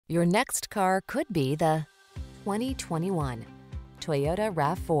Your next car could be the 2021 Toyota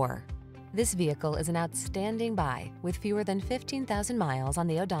RAV4. This vehicle is an outstanding buy with fewer than 15,000 miles on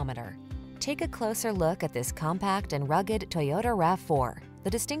the odometer. Take a closer look at this compact and rugged Toyota RAV4, the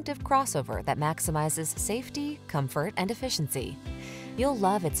distinctive crossover that maximizes safety, comfort, and efficiency. You'll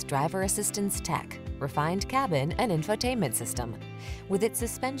love its driver assistance tech, refined cabin, and infotainment system. With its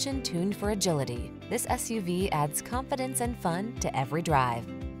suspension tuned for agility, this SUV adds confidence and fun to every drive.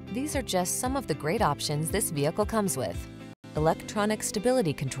 These are just some of the great options this vehicle comes with: electronic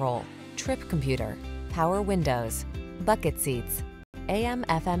stability control, trip computer, power windows, bucket seats,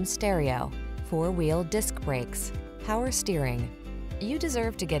 AM/FM stereo, four-wheel disc brakes, power steering. You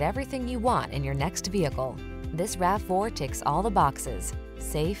deserve to get everything you want in your next vehicle. This RAV4 ticks all the boxes: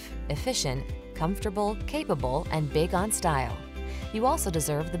 safe, efficient, comfortable, capable, and big on style. You also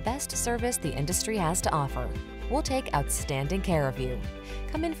deserve the best service the industry has to offer. We'll take outstanding care of you.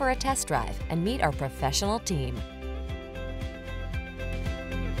 Come in for a test drive and meet our professional team.